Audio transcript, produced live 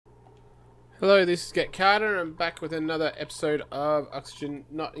Hello, this is Get Carter. I'm back with another episode of Oxygen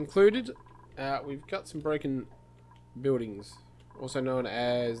Not Included. We've got some broken buildings, also known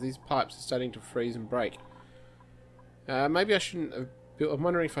as these pipes are starting to freeze and break. Maybe I shouldn't have built. I'm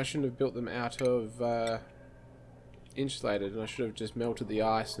wondering if I shouldn't have built them out of insulated, and I should have just melted the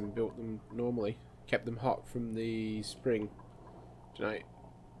ice and built them normally, kept them hot from the spring. Don't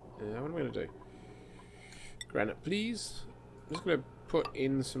know. What am I going to do? Granite, please. I'm just going to put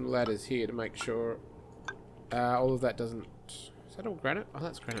in some ladders here to make sure all of that doesn't... Is that all granite? Oh,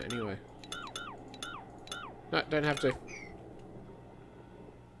 that's granite anyway. No, don't have to.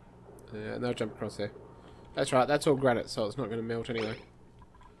 No, jump across there. That's right, that's all granite, so it's not going to melt anyway.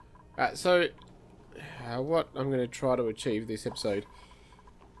 Alright, so what I'm going to try to achieve this episode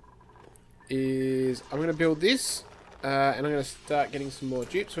is I'm going to build this and I'm going to start getting some more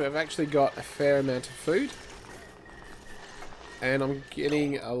dupes. So I've actually got a fair amount of food. And I'm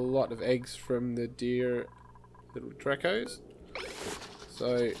getting a lot of eggs from the dear little Dracos.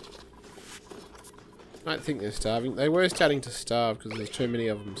 So I don't think they're starving. They were starting to starve because there's too many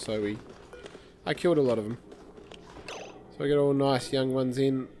of them. So I killed a lot of them. So I got all nice young ones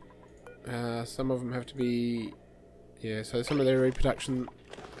in. Some of them have to be... Yeah, so some of their reproduction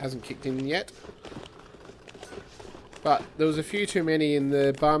hasn't kicked in yet. But there was a few too many and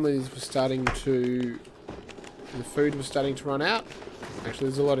the barmleys were starting to... The food was starting to run out. Actually,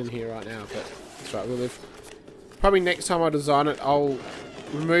 there's a lot in here right now, but that's right, we'll live. Probably next time I design it, I'll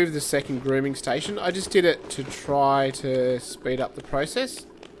remove the second grooming station. I just did it to try to speed up the process,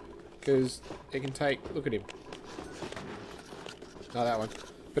 because it can take... Look at him. Oh, that one.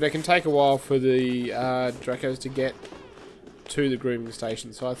 But it can take a while for the Dracos to get to the grooming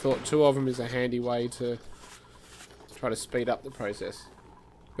station, so I thought 2 of them is a handy way to try to speed up the process.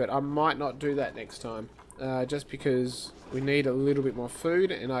 But I might not do that next time. Just because we need a little bit more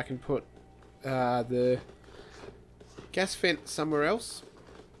food, and I can put the gas vent somewhere else.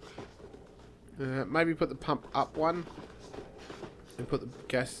 Maybe put the pump up one and put the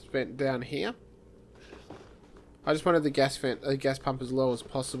gas vent down here. I just wanted the gas pump as low as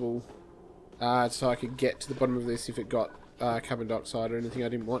possible, so I could get to the bottom of this if it got carbon dioxide or anything I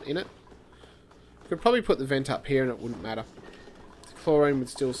didn't want in it. Could probably put the vent up here and it wouldn't matter. The chlorine would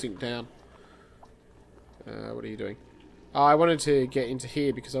still sink down. What are you doing? Oh, I wanted to get into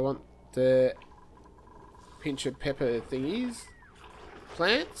here because I want the pinch of pepper thingies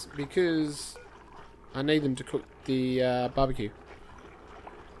plants because I need them to cook the barbecue.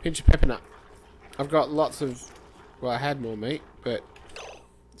 Pinch of pepper nut. I've got lots of... Well, I had more meat, but...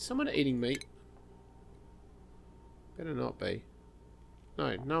 Is someone eating meat? Better not be.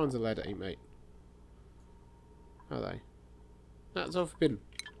 No, no one's allowed to eat meat. Are they? No, it's all forbidden.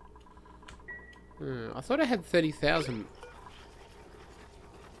 I thought I had 30,000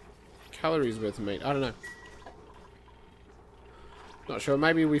 calories worth of meat. I don't know. Not sure.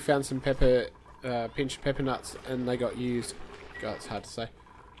 Maybe we found some pepper, pinch pepper nuts, and they got used. God, it's hard to say.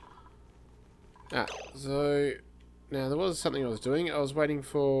 So now there was something I was doing. I was waiting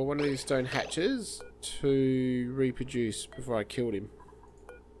for one of these stone hatches to reproduce before I killed him.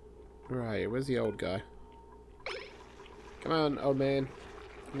 Where are you? Where's the old guy? Come on, old man.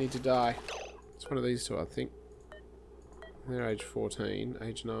 You need to die. It's one of these 2, I think. They're age 14,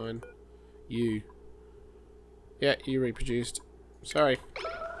 age 9. You. Yeah, you reproduced. Sorry.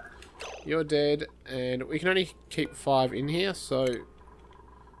 You're dead, and we can only keep 5 in here, so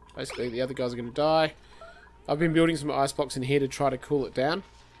basically the other guys are going to die. I've been building some ice blocks in here to try to cool it down.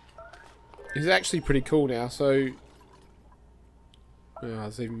 It's actually pretty cool now, so... Oh,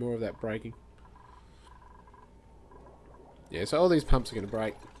 there's even more of that breaking. Yeah, so all these pumps are going to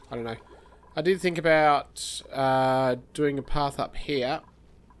break. I don't know. I did think about doing a path up here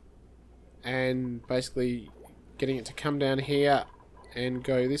and basically getting it to come down here and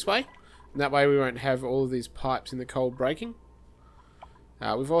go this way. And that way we won't have all of these pipes in the cold breaking.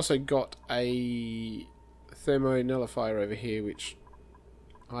 We've also got a thermo nullifier over here, which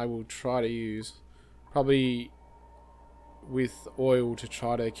I will try to use. Probably with oil to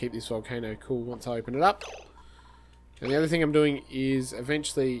try to keep this volcano cool once I open it up. And the other thing I'm doing is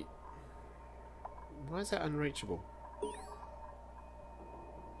eventually... Why is that unreachable?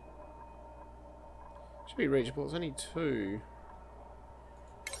 Should be reachable. It's only 2.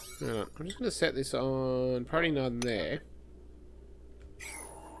 Hang on. I'm just going to set this on priority 9 there.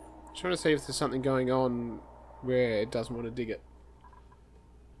 Trying to see if there's something going on where it doesn't want to dig it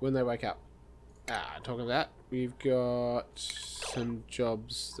when they wake up. Talking of that, we've got some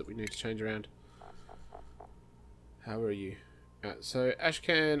jobs that we need to change around. How are you? So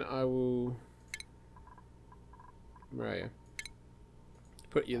Ashcan, I will... Where are you?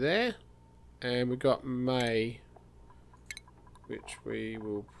 Put you there. And we've got May, which we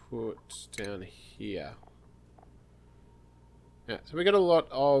will put down here. Yeah, so we got a lot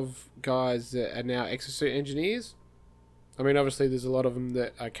of guys that are now exosuit engineers. I mean, obviously there's a lot of them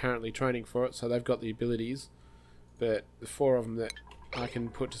that are currently training for it, so they've got the abilities. But the 4 of them that I can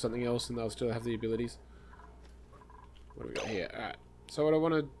put to something else and they'll still have the abilities. What do we got here? Alright, so what I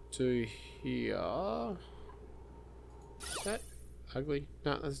want to do here... Is that ugly?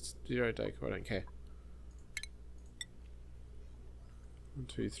 No, that's 0 decor, I don't care. 1,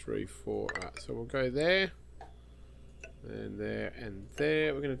 2, 3, 4. Alright, so we'll go there. And there and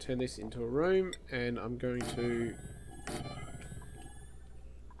there. We're going to turn this into a room, and I'm going to...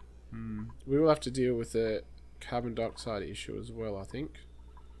 We will have to deal with the carbon dioxide issue as well, I think.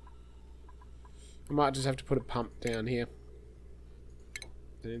 I might just have to put a pump down here.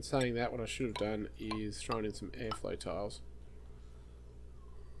 And in saying that, what I should have done is thrown in some airflow tiles.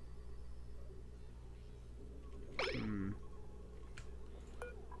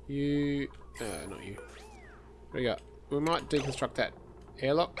 You... not you. What do you got? We might deconstruct that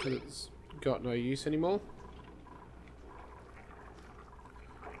airlock because it's got no use anymore.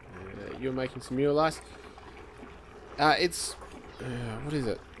 You're making some mule lice. It's... what is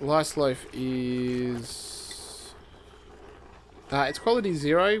it? Lice loaf is... it's quality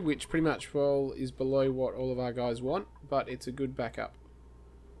 0, which pretty much, well, is below what all of our guys want, but it's a good backup.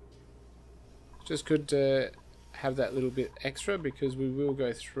 Just good to have that little bit extra because we will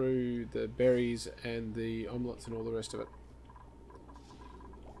go through the berries and the omelettes and all the rest of it.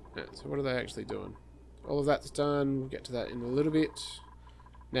 Yeah, so what are they actually doing? All of that's done. We'll get to that in a little bit.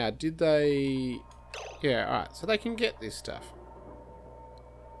 Now, did they... Yeah, alright, so they can get this stuff.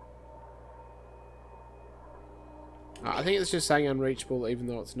 I think it's just saying unreachable even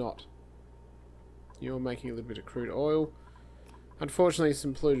though it's not. You're making a little bit of crude oil. Unfortunately,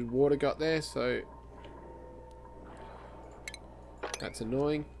 some polluted water got there, so... That's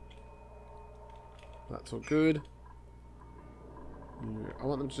annoying. That's all good. I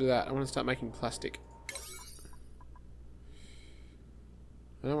want them to do that. I want to start making plastic.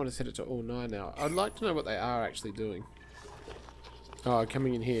 I don't want to set it to all 9 now. I'd like to know what they are actually doing. Oh,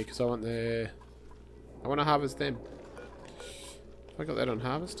 coming in here because I want their... I want to harvest them. Have I got that on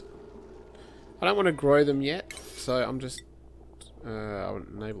harvest? I don't want to grow them yet, so I'm just... I want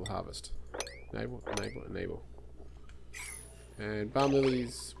enable harvest. Enable, enable, enable. And balm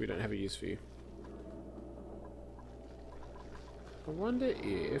lilies, we don't have a use for you. I wonder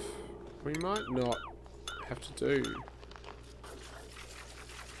if we might not have to do...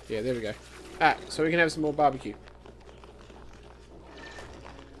 Yeah, there we go. So we can have some more barbecue.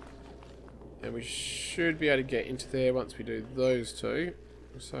 And we should be able to get into there once we do those 2.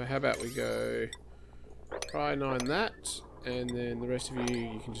 So how about we go... Try 9 that, and then the rest of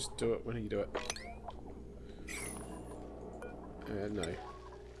you can just do it when you do it. No.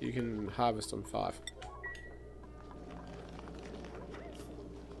 You can harvest on 5.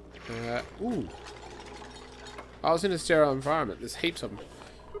 Ooh. I was in a sterile environment. There's heaps of them.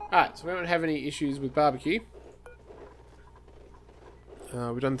 Alright, so we don't have any issues with barbecue.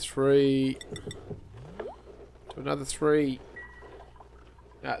 We've done 3. Do another 3.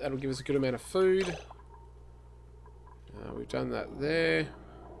 That'll give us a good amount of food. We've done that there.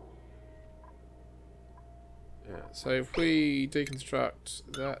 So if we deconstruct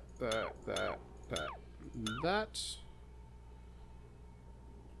that,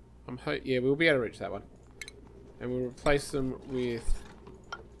 yeah, we'll be able to reach that one. And we'll replace them with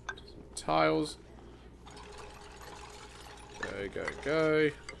some tiles. Go, go,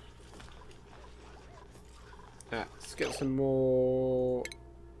 go. Let's get some more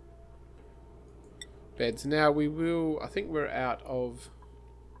beds. Now we will, I think we're out of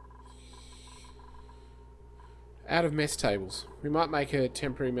mess tables. We might make a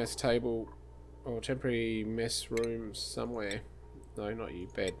temporary mess table or temporary mess room somewhere. No, not you,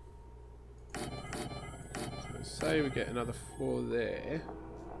 bed. So say we get another 4 there.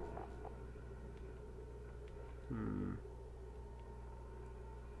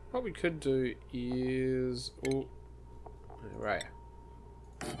 What we could do is... Oh, right.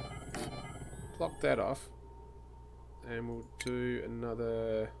 Block that off. And we'll do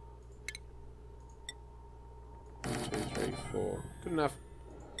another... 1, 2, 3, 4. Good enough.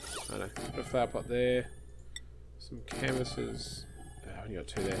 I know. Put a flower pot there. Some canvases. Oh, you got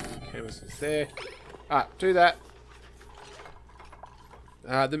 2 there. Canvases there. Do that.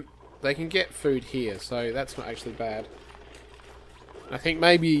 They can get food here, so that's not actually bad. I think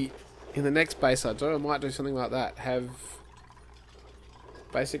maybe in the next base I do, I might do something like that. Have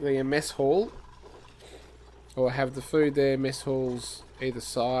basically a mess hall Or have the food there, mess halls either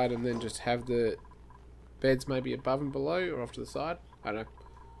side, and then just have the beds maybe above and below or off to the side. I don't know.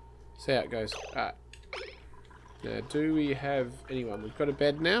 See how it goes. Alright. Now, do we have anyone? We've got a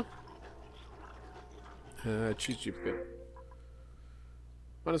bed now. Choose your bed.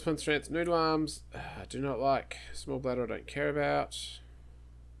 -1 strength, noodle arms. I do not like. Small bladder I don't care about.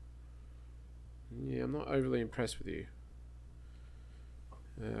 Yeah, I'm not overly impressed with you.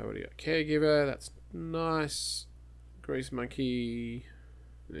 What do you got? Caregiver, that's nice. Grease monkey.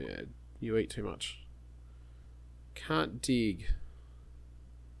 Yeah, you eat too much. Can't dig.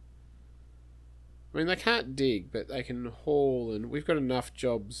 I mean, they can't dig, but they can haul, and we've got enough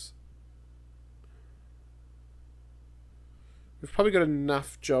jobs. We've probably got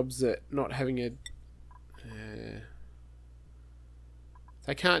enough jobs that not having a...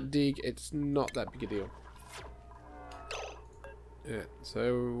 they can't dig, it's not that big a deal. Yeah,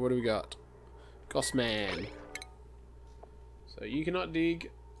 so what do we got? Gossman. So you cannot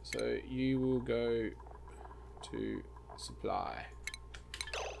dig, so you will go to supply.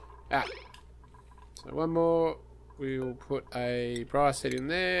 Ah. So one more. We'll put a brass set in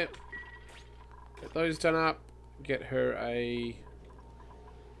there. Get those done up. Get her a...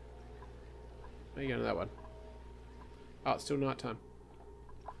 Where are you going to that one? Oh, it's still night time.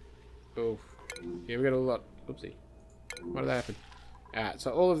 Oh. Yeah, we got a lot. Oopsie. What did that happen? Alright,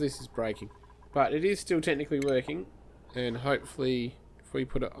 so all of this is breaking. But it is still technically working. And hopefully, if we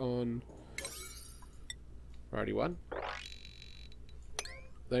put it on priority 1,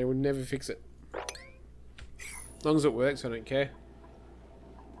 they will never fix it. As long as it works, I don't care.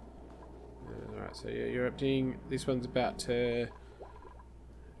 Alright, so yeah, you're emptying. This one's about to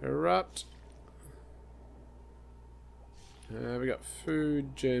erupt. We got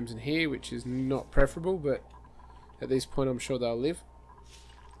food germs in here, which is not preferable, but at this point I'm sure they'll live.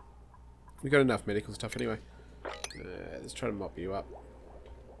 We got enough medical stuff anyway. Let's try to mop you up.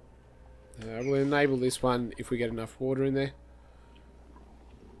 We'll enable this one if we get enough water in there.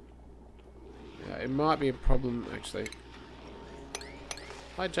 It might be a problem actually.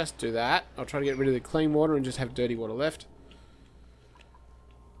 If I just do that, I'll try to get rid of the clean water and just have dirty water left.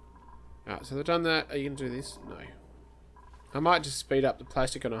 Alright, so they've done that. Are you going to do this? No. I might just speed up the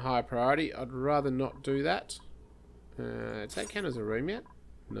plastic on a higher priority. I'd rather not do that. Does that count as a room yet?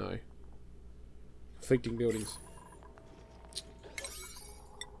 No. Conflicting buildings.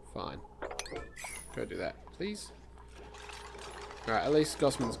 Fine. Go do that, please. Alright, at least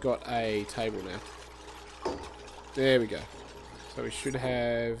Gossman's got a table now. There we go. So we should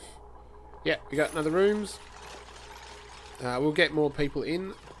have... Yeah, we got another rooms. We'll get more people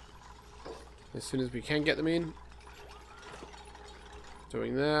in as soon as we can get them in.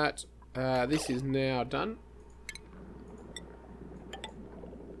 Doing that. This is now done.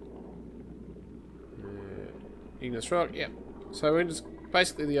 Ignis rock, yep. So we're just...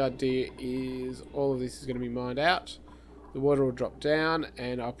 Basically the idea is all of this is going to be mined out. The water will drop down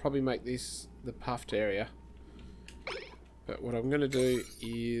and I'll probably make this the puffed area. But what I'm going to do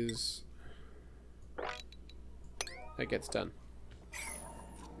is... That gets done.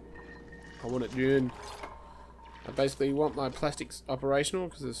 I want it done. I basically want my plastics operational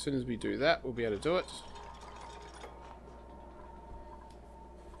because as soon as we do that we'll be able to do it.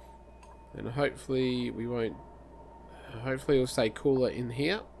 And hopefully we won't... Hopefully it'll stay cooler in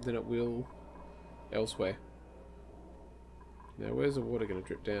here than it will elsewhere. Now where's the water going to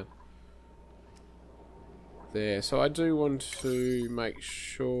drip down? There. So I do want to make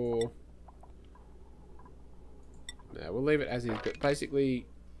sure... Now we'll leave it as is, but basically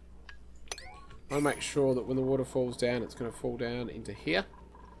I want to make sure that when the water falls down it's going to fall down into here.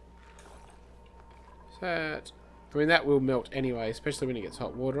 That... I mean that will melt anyway, especially when it gets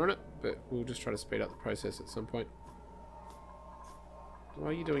hot water on it, but we'll just try to speed up the process at some point. Why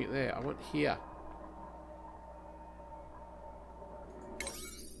are you doing it there? I want here.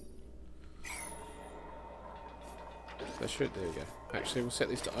 They should, there we go. Actually, we'll set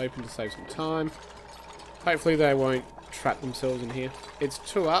this to open to save some time. Hopefully they won't trap themselves in here. It's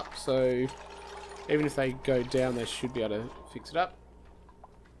 2 up, so even if they go down, they should be able to fix it up.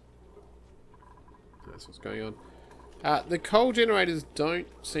 That's what's going on. The coal generators don't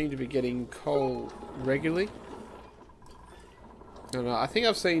seem to be getting coal regularly. I don't know, I think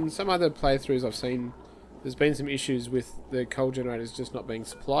I've seen some other playthroughs I've seen there's been some issues with the coal generators just not being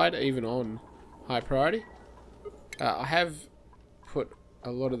supplied, even on high priority. I have put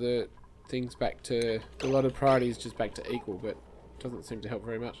a lot of the things back to... A lot of priorities just back to equal, but it doesn't seem to help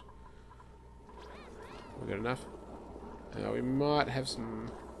very much. We've got enough. We might have some...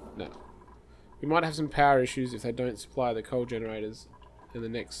 No. We might have some power issues if they don't supply the coal generators in the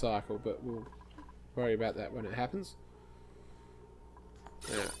next cycle, but we'll worry about that when it happens.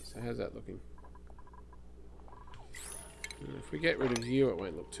 Yeah, so how's that looking? If we get rid of you, it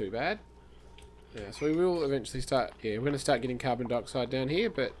won't look too bad. Yeah, so we will eventually start... Yeah, we're going to start getting carbon dioxide down here,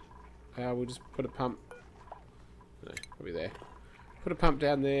 but we'll just put a pump... No, probably there. Put a pump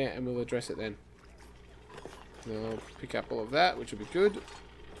down there, and we'll address it then. And I'll pick up all of that, which will be good.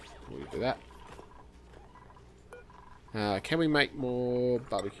 We'll do that. Can we make more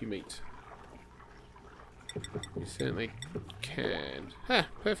barbecue meat? We certainly can. Ah,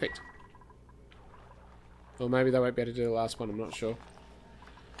 perfect. Or maybe they won't be able to do the last one, I'm not sure.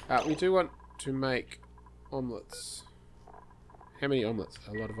 We do want to make omelettes. How many omelettes?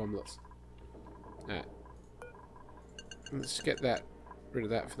 A lot of omelettes. Let's get that rid of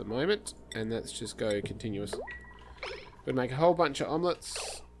that for the moment, and let's just go continuous. We'll make a whole bunch of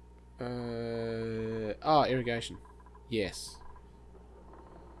omelettes. Irrigation. Yes.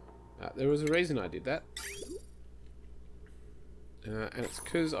 There was a reason I did that. And it's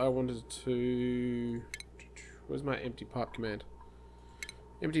because I wanted to... Where's my empty pipe command?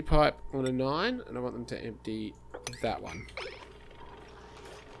 Empty pipe on a 9, and I want them to empty that one.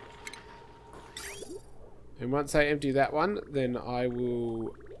 And once they empty that one, then I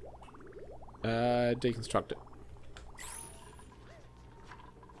will deconstruct it.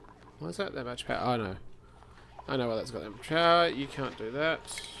 Why is that much power? Oh no. I know why that's got that much power. You can't do that.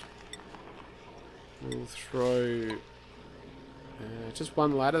 We'll throw just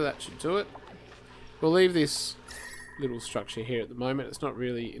one ladder, that should do it. We'll leave this little structure here at the moment. It's not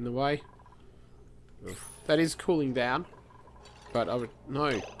really in the way. That is cooling down. But I would...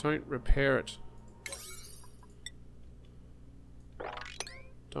 No, don't repair it.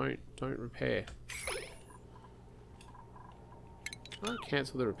 Don't repair. Can I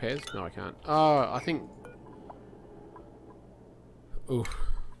cancel the repairs? No, I can't. Oh, I think... Oof.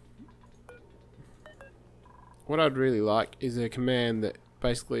 What I'd really like is a command that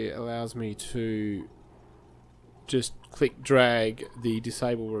basically allows me to just click drag the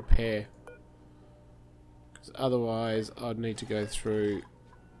disable repair. Because otherwise I'd need to go through...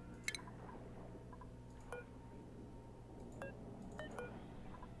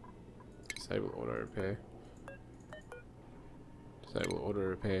 Disable auto repair. Disable auto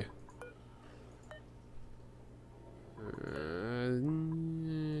repair.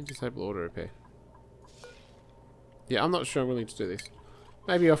 Disable auto repair. Yeah, I'm not sure I'm willing to do this.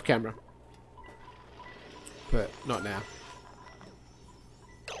 Maybe off camera. But not now.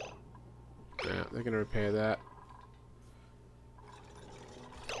 Yeah, they're going to repair that.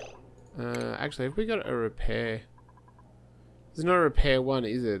 Actually, have we got a repair? There's not a repair one,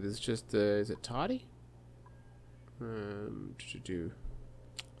 is there? There's just, is it tidy? Tell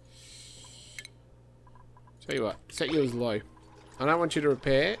you what, set you as low. I don't want you to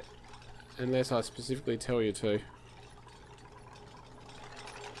repair unless I specifically tell you to.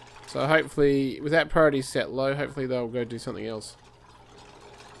 So hopefully, with that priority set low, hopefully they'll go do something else.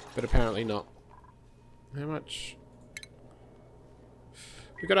 But apparently not. How much?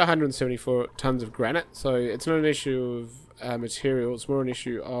 We've got 174 tons of granite, so it's not an issue of material, it's more an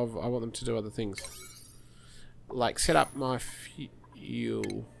issue of I want them to do other things. Like set up my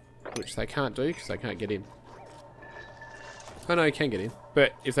fuel, which they can't do because they can't get in. Oh no, he can get in,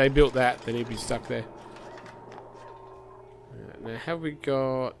 but if they built that, then he'd be stuck there. Now, have we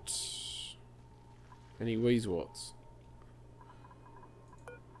got any Weezeworts?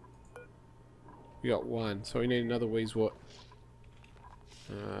 We got one, so we need another Weezewort,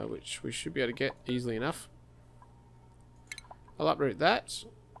 which we should be able to get easily enough. I'll uproot that,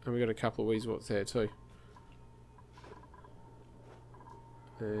 and we got a couple of Weezeworts there too.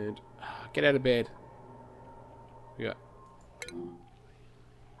 And get out of bed. We got.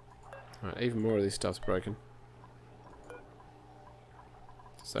 Alright, even more of this stuff's broken.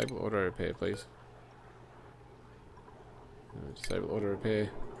 Disable auto repair, please. Disable auto repair.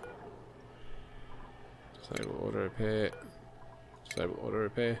 Disable auto repair. Disable auto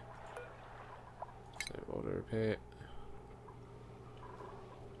repair. Disable auto repair.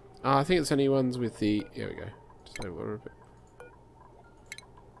 Oh, I think it's only ones with the... Here we go. Disable auto repair.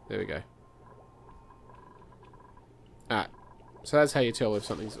 There we go. Alright. So that's how you tell if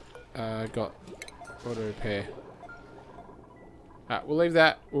something's got auto repair. Alright, we'll leave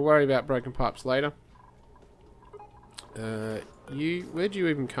that. We'll worry about broken pipes later. Where'd you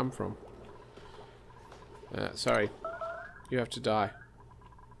even come from? Sorry. You have to die.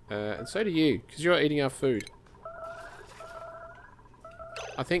 And so do you, because you're eating our food.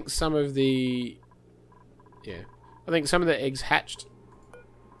 I think some of the... Yeah. I think some of the eggs hatched.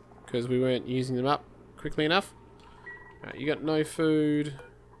 Because we weren't using them up quickly enough. Right, you got no food.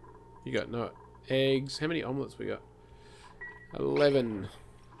 You got no... Eggs. How many omelets we got? 11.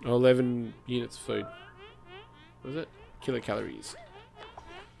 Oh, 11 units of food. What was it? Kilocalories.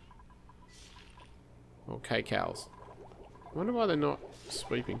 Or kcals. I wonder why they're not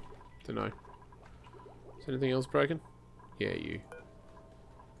sweeping. Don't know. Is anything else broken? Yeah, you.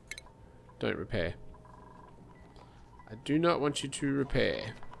 Don't repair. I do not want you to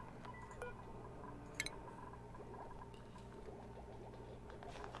repair.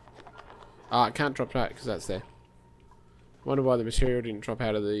 Ah, it can't drop out because that's there. Wonder why the material didn't drop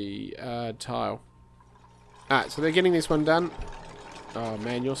out of the tile. Alright, so they're getting this one done. Oh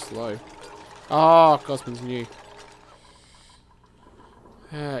man, you're slow. Oh, Gosman's new.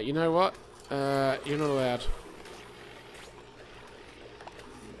 You know what? You're not allowed.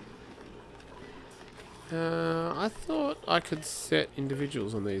 I thought I could set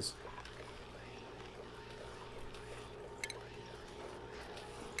individuals on these.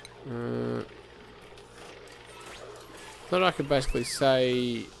 Thought I could basically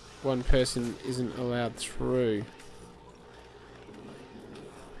say one person isn't allowed through.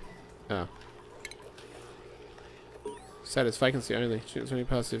 Oh. Status vacancy only. Students only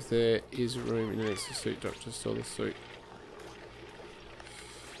pass if there is room in an extra suit. Doctor store the suit.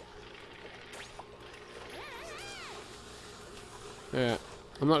 Yeah.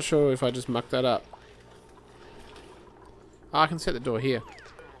 I'm not sure if I just mucked that up. Oh, I can set the door here.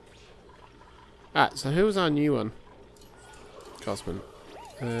 Alright, so who was our new one? Cosman.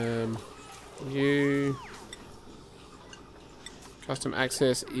 You... Custom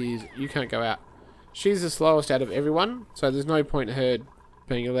access is... You can't go out. She's the slowest out of everyone, so there's no point in her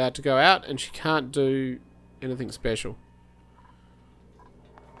being allowed to go out, and she can't do anything special.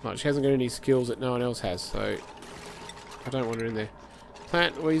 Like, she hasn't got any skills that no one else has, so... I don't want her in there.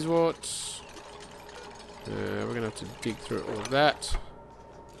 Plant Weezewort. We're going to have to dig through all of that.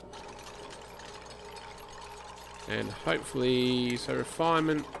 And hopefully, so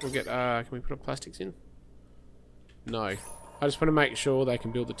refinement, we'll get, can we put our plastics in? No. I just want to make sure they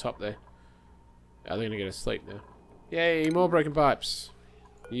can build the top there. Oh, they're going to get asleep now. Yay, more broken pipes.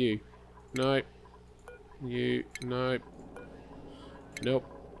 You. Nope. You. Nope. Nope.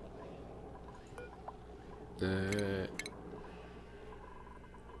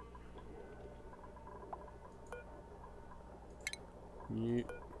 You.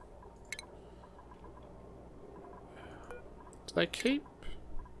 Do they keep?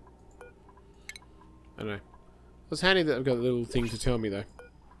 I don't know. It's handy that I've got a little thing to tell me though.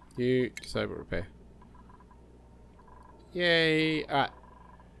 You disable repair. Yay! Alright.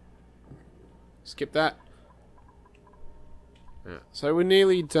 Skip that. Alright, so we're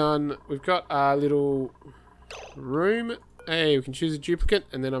nearly done. We've got our little room. Hey, we can choose a duplicate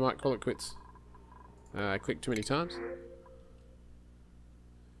and then I might call it quits. I clicked too many times.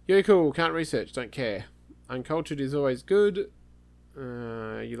 You're cool, can't research, don't care. Uncultured is always good.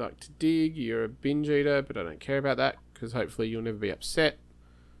 You like to dig, you're a binge eater, but I don't care about that, because hopefully you'll never be upset.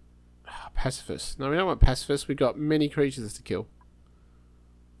 Pacifist. No, we don't want pacifists, we've got many creatures to kill.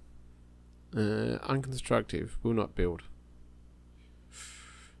 Unconstructive, will not build.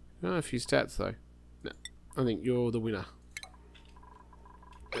 Oh, a few stats though. No, I think you're the winner.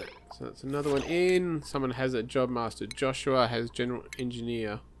 So that's another one in. Someone has a job master. Joshua has general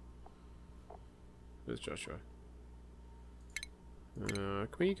engineer. Where's Joshua? Can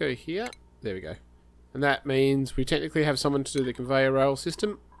we go here? There we go. And that means we technically have someone to do the conveyor rail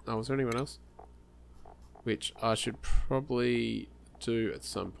system. Oh, was there anyone else? Which I should probably do at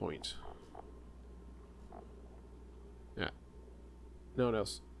some point. Yeah. No one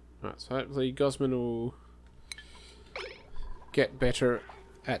else. Right, so hopefully Gosman will get better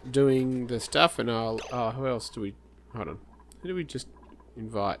at doing the stuff, and I'll... Oh, who else do we... Hold on. Who do we just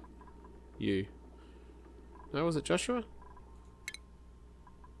invite? You. No, was it Joshua?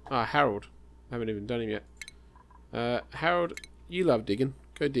 Ah, Harold. I haven't even done him yet. Harold, you love digging.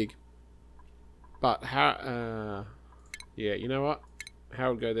 Go dig. But, yeah, you know what?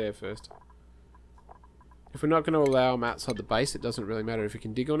 Harold, go there first. If we're not going to allow him outside the base, it doesn't really matter if he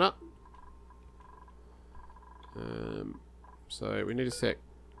can dig or not. So, we need to set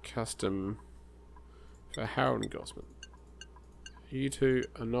custom for Harold and Gosman. You two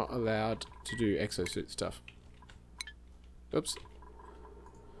are not allowed to do exosuit stuff. Oops.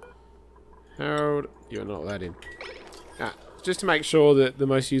 Harold, you're not allowed in. Just to make sure that the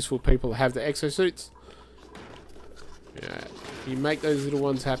most useful people have the exosuits. Yeah, you make those little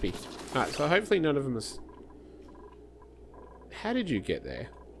ones happy. Alright, so hopefully none of them is... How did you get there?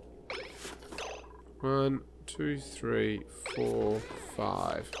 1, 2, 3, 4,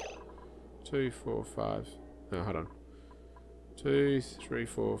 5. 2, 4, 5. Oh, hold on. 2, 3,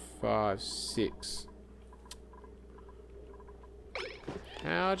 4, 5, 6.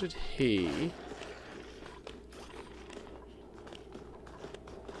 How did he...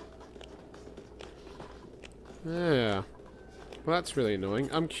 Yeah. Well, that's really annoying.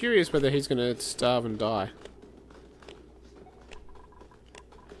 I'm curious whether he's going to starve and die.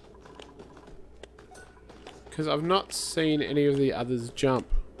 Because I've not seen any of the others jump.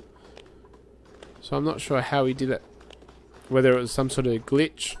 So I'm not sure how he did it. Whether it was some sort of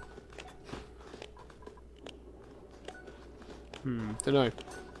glitch. Don't know.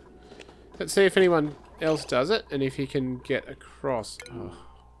 Let's see if anyone else does it and if he can get across. Oh,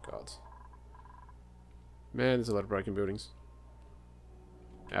 God. Man, there's a lot of broken buildings.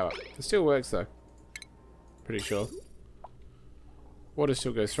 Oh, well. It still works though. Pretty sure. Water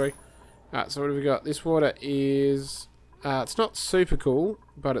still goes through. Alright, so what have we got? This water is... it's not super cool,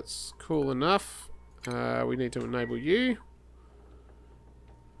 but it's cool enough. We need to enable you.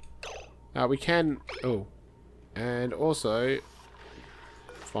 We can... Oh. And also...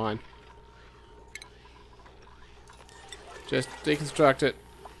 Fine. Just deconstruct it.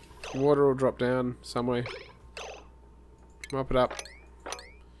 Water will drop down somewhere. Mop it up.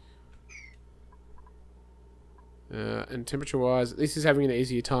 And temperature wise, this is having an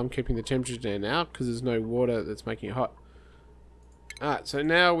easier time keeping the temperature down now because there's no water that's making it hot. Alright, so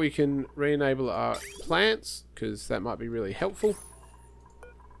now we can re-enable our plants because that might be really helpful.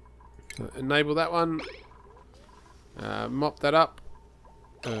 So enable that one. Mop that up.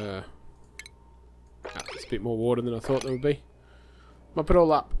 It's a bit more water than I thought there would be. Mop it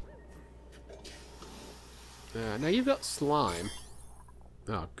all up. Now you've got slime.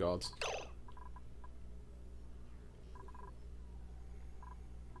 Oh, God.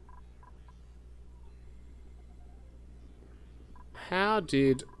 How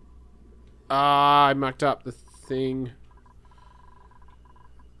did... I mucked up the thing.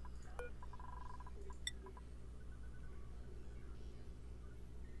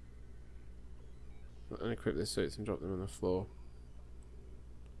 Unequip their suits and drop them on the floor.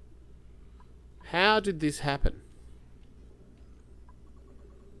 How did this happen?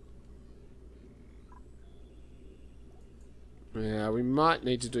 Yeah, we might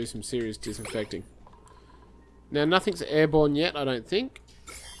need to do some serious disinfecting. Now, nothing's airborne yet, I don't think.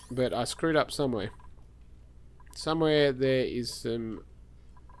 But I screwed up somewhere. Somewhere there is some...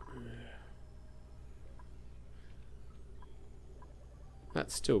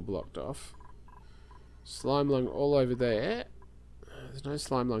 That's still blocked off. Slime lung all over there. There's no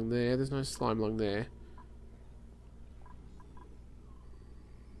slime lung there. There's no slime lung there.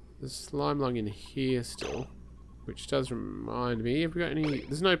 There's slime lung in here still. Which does remind me, have we got any...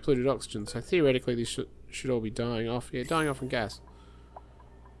 There's no polluted oxygen, so theoretically this should all be dying off. Yeah, dying off from gas.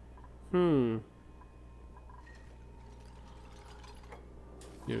 You're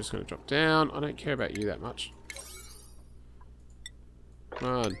just going to drop down. I don't care about you that much. Come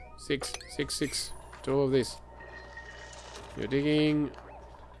on. 6, 6, 6. Do all of this. You're digging.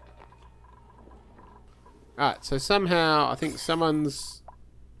 Alright, so somehow, I think someone's...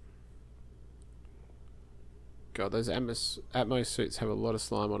 God, those Atmos suits have a lot of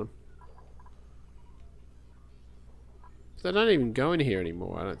slime on them. They don't even go in here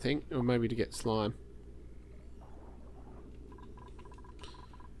anymore, I don't think. Or maybe to get slime.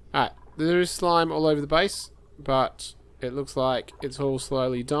 Alright, there is slime all over the base, but it looks like it's all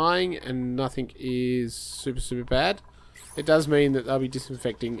slowly dying and nothing is super bad. It does mean that they'll be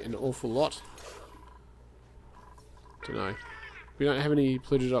disinfecting an awful lot. Don't know. We don't have any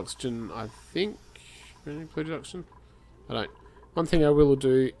polluted oxygen, I think. Any polluted oxygen? I don't. One thing I will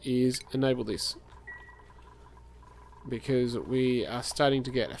do is enable this. Because we are starting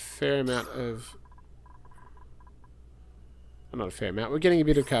to get a fair amount of... Well, not a fair amount. We're getting a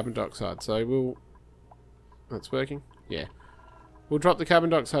bit of carbon dioxide, so we'll... That's working? Yeah. We'll drop the carbon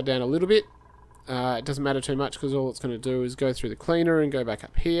dioxide down a little bit. It doesn't matter too much because all it's going to do is go through the cleaner and go back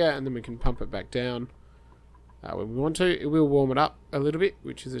up here, and then we can pump it back down when we want to. It will warm it up a little bit,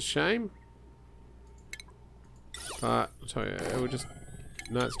 which is a shame. But I'll tell you, it will just...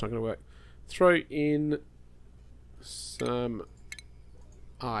 No, it's not going to work. Throw in some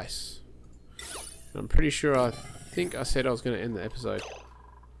ice. I'm pretty sure I think I said I was going to end the episode.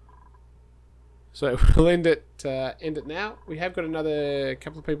 So we'll end it now. We have got another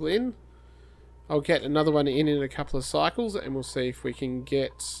couple of people in. I'll get another one in a couple of cycles, and we'll see if we can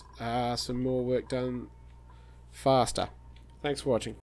get some more work done faster. Thanks for watching.